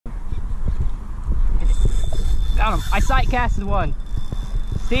Got him. I sight casted one.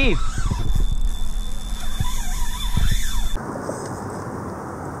 Steve.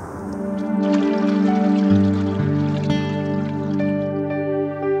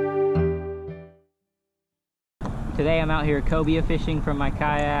 Today I'm out here cobia fishing from my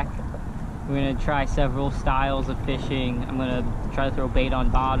kayak. We're gonna try several styles of fishing. I'm gonna try to throw bait on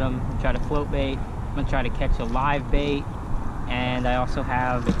bottom, try to float bait. I'm gonna try to catch a live bait. And I also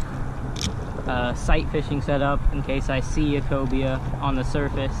have sight fishing set up in case I see a cobia on the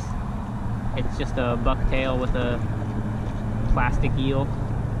surface. It's just a bucktail with a plastic eel.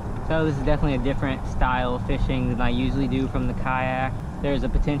 So this is definitely a different style of fishing than I usually do from the kayak. There's a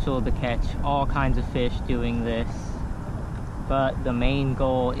potential to catch all kinds of fish doing this, but the main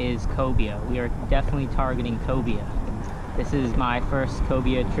goal is cobia. We are definitely targeting cobia. This is my first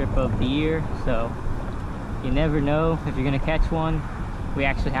cobia trip of the year, so you never know if you're gonna catch one. We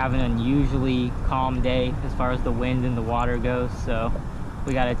actually have an unusually calm day as far as the wind and the water goes, so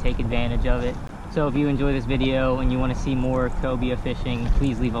we gotta take advantage of it. So if you enjoy this video and you want to see more cobia fishing,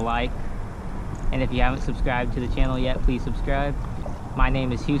 please leave a like. And if you haven't subscribed to the channel yet, please subscribe. My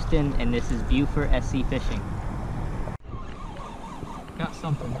name is Houston and this is Beaufort SC Fishing. Got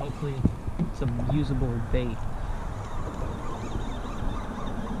something, hopefully it's a usable bait.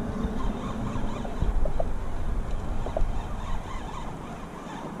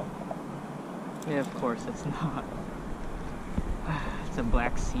 Yeah, of course it's not. It's a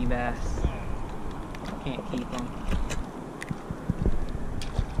black sea bass. Can't keep them.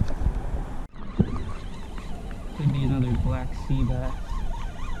 Could be another black sea bass.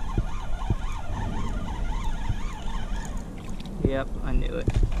 Yep, I knew it.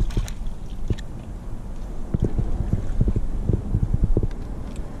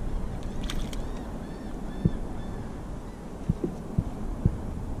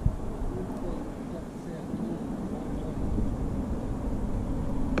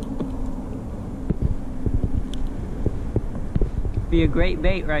 Be a great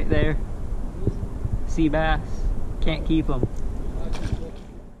bait right there. Sea bass. Can't keep them.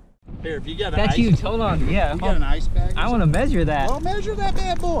 Here, if you got an That's ice, huge. Hold on. Yeah. You got an ice bag? I want to measure that. Well, measure that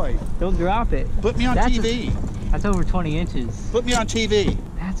bad boy. Don't drop it. Put me on TV. That's over 20 inches. Put me on TV.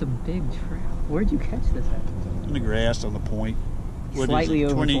 That's a big trout. Where'd you catch this at? In the grass on the point. What Slightly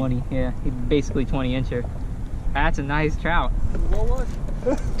is it, over 20. Yeah, basically 20 incher. That's a nice trout. What was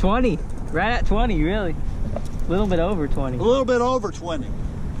it? 20. Right at 20, really. A little bit over 20. A little bit over 20.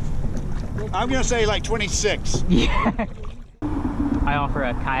 I'm gonna say like 26. Yeah. I offer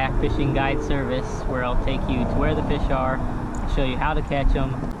a kayak fishing guide service where I'll take you to where the fish are, show you how to catch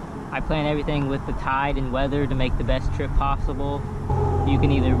them. I plan everything with the tide and weather to make the best trip possible. You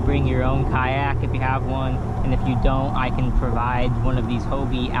can either bring your own kayak if you have one, and if you don't, I can provide one of these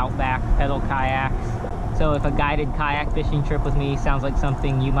Hobie Outback Pedal Kayaks. So if a guided kayak fishing trip with me sounds like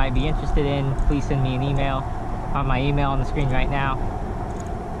something you might be interested in, please send me an email on my email on the screen right now.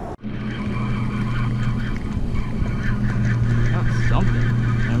 That's something.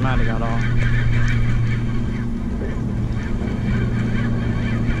 I might have got off.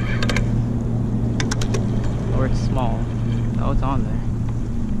 Or it's small. Oh, it's on there.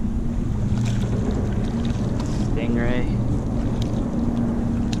 Stingray.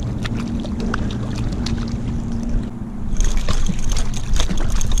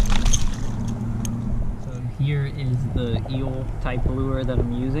 So here is the eel type lure that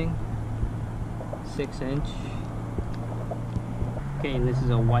I'm using. 6 inch. Okay, and this is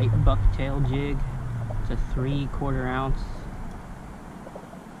a white bucktail jig. It's a 3/4 ounce.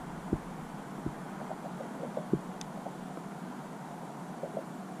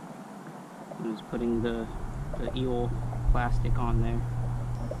 I'm just putting the eel plastic on there,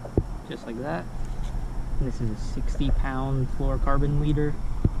 just like that. And this is a 60-pound fluorocarbon leader.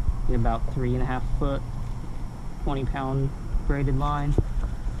 Get about 3.5 foot, 20-pound braided line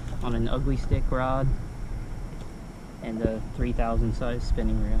on an ugly stick rod and a 3,000 size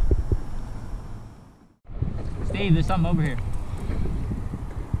spinning reel. Steve, there's something over here.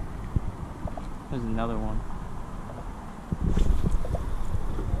 There's another one.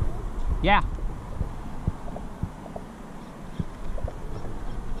 Yeah.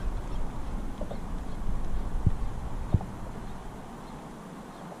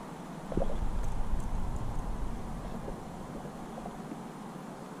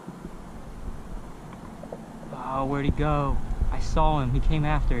 Oh, where'd he go? I saw him. He came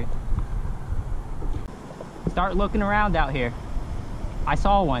after it. Start looking around out here. I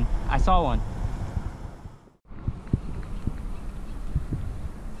saw one. I saw one.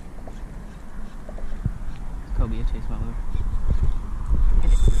 Cobia chase my lure.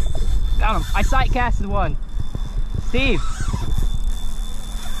 Got him. I sight casted one. Steve!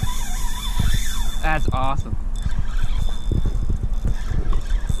 That's awesome.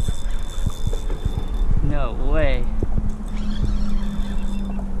 No way.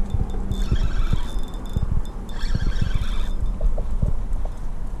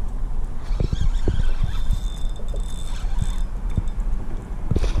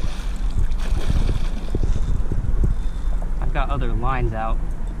 I've got other lines out.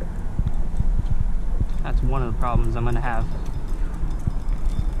 That's one of the problems I'm gonna have.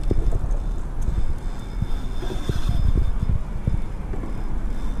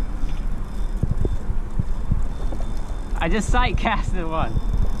 I just sight casted one.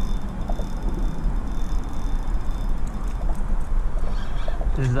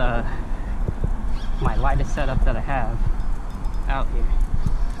 This is my lightest setup that I have out here.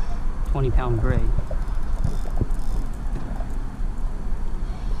 20-pound braid.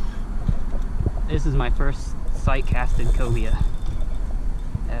 This is my first sight casted cobia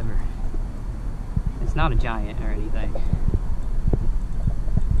ever. It's not a giant or anything.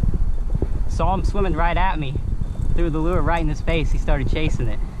 Saw him swimming right at me. Threw the lure right in his face. He started chasing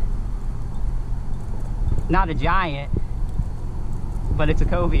it. Not a giant, but it's a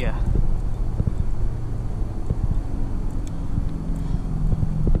cobia.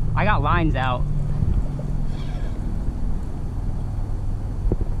 I got lines out.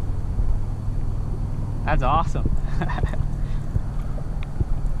 That's awesome. That's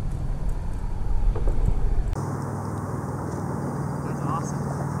awesome.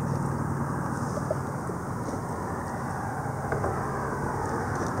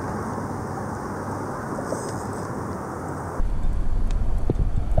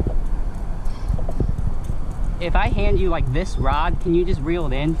 If I hand you like this rod, can you just reel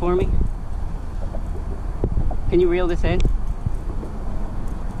it in for me? Can you reel this in?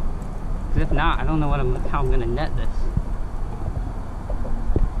 Because if not, I don't know how I'm gonna net this.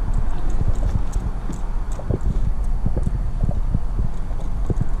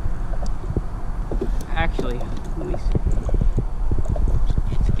 Actually, let me see.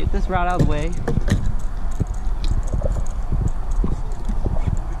 Let's get this rod out of the way.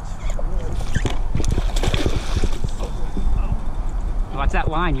 Watch that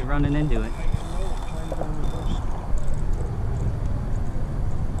line, you're running into it.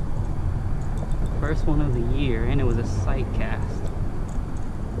 First one of the year, and it was a sight cast.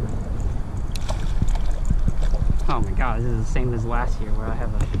 Oh my god, this is the same as last year where I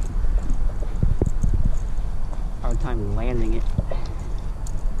have a hard time landing it.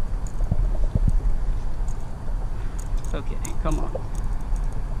 Okay, come on.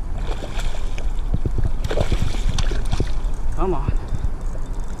 Come on.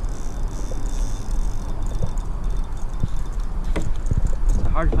 It's a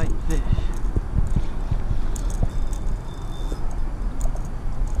hard fighting fish.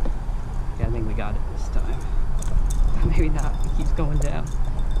 Yeah, I think we got it this time. Maybe not, it keeps going down.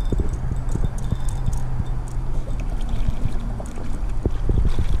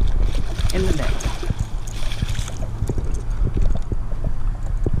 In the net.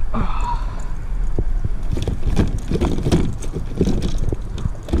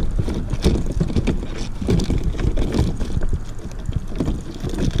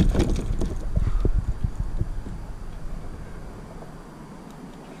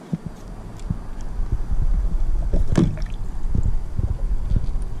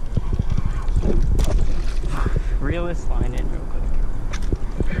 Reel this line in real quick.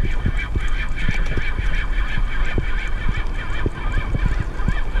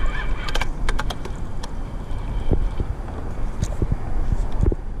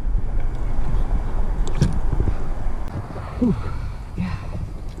 Whew. Yeah.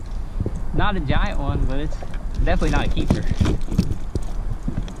 Not a giant one, but it's definitely not a keeper.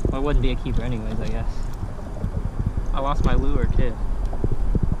 Well, it wouldn't be a keeper anyways, I guess. I lost my lure too.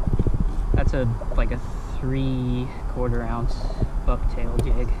 That's like a 3/4 ounce bucktail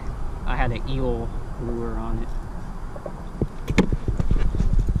jig. I had an eel lure on it.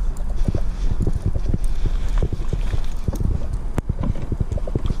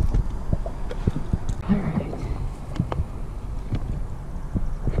 Alright.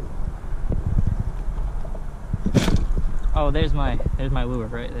 Oh, there's my lure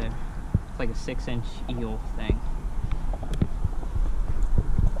right there. It's like a 6-inch eel thing.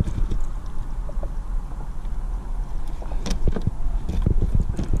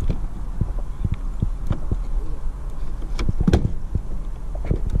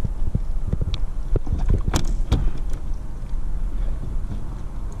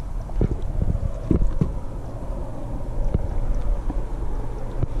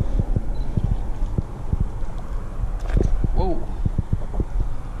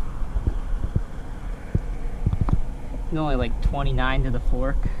 It's only like 29 to the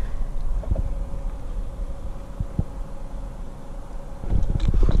fork.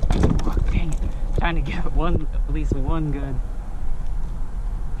 Oh, dang it. Trying to get at least one good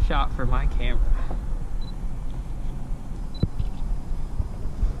shot for my camera.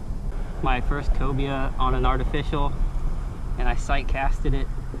 My first cobia on an artificial, and I sight casted it.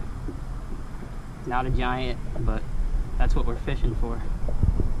 Not a giant, but that's what we're fishing for.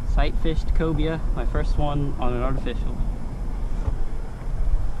 Sight fished cobia, my first one on an artificial.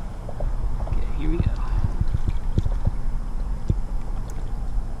 Okay, here we go.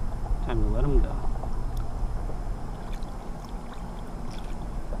 Time to let them go.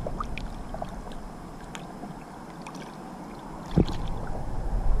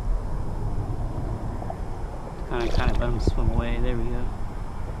 Kind of let them swim away. There we go.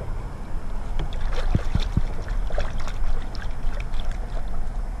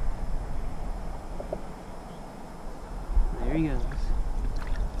 There he goes.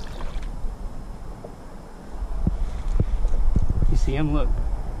 You see him? Look.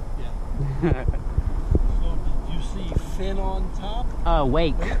 Yeah. So did you see fin on top?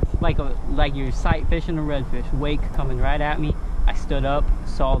 Wake. Like you're sight fishing a redfish. Wake coming right at me. I stood up,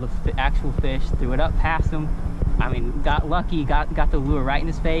 saw the actual fish, threw it up past him. I mean, got lucky, got the lure right in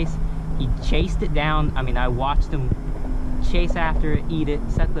his face. He chased it down. I mean, I watched him chase after it, eat it,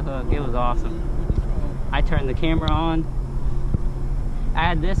 set the hook. It was awesome. I turned the camera on. I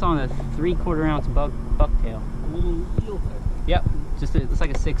had this on a 3/4 ounce bucktail. A little eel type. Yep, it's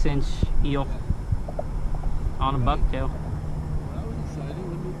like a 6-inch eel on a bucktail. That was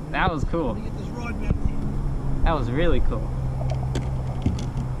exciting. That was cool. Let me get this rod empty. That was really cool.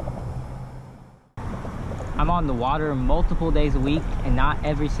 I'm on the water multiple days a week, and not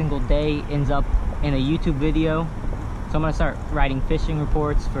every single day ends up in a YouTube video. So I'm gonna start writing fishing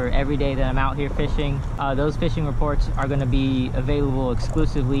reports for every day that I'm out here fishing. Those fishing reports are gonna be available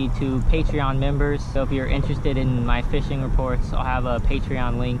exclusively to Patreon members. So if you're interested in my fishing reports, I'll have a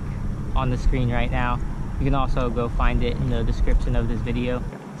Patreon link on the screen right now. You can also go find it in the description of this video.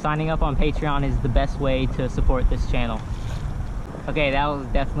 Signing up on Patreon is the best way to support this channel. Okay, that was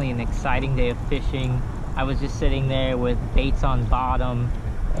definitely an exciting day of fishing. I was just sitting there with baits on bottom,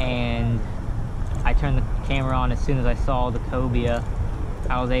 and I turned the camera on as soon as I saw the cobia.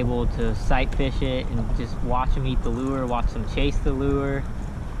 I was able to sight fish it and just watch them eat the lure, watch them chase the lure.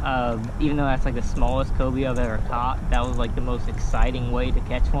 Even though that's like the smallest cobia I've ever caught, that was like the most exciting way to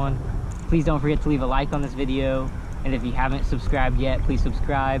catch one. Please don't forget to leave a like on this video, and if you haven't subscribed yet, please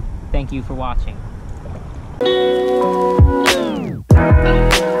subscribe. Thank you for watching.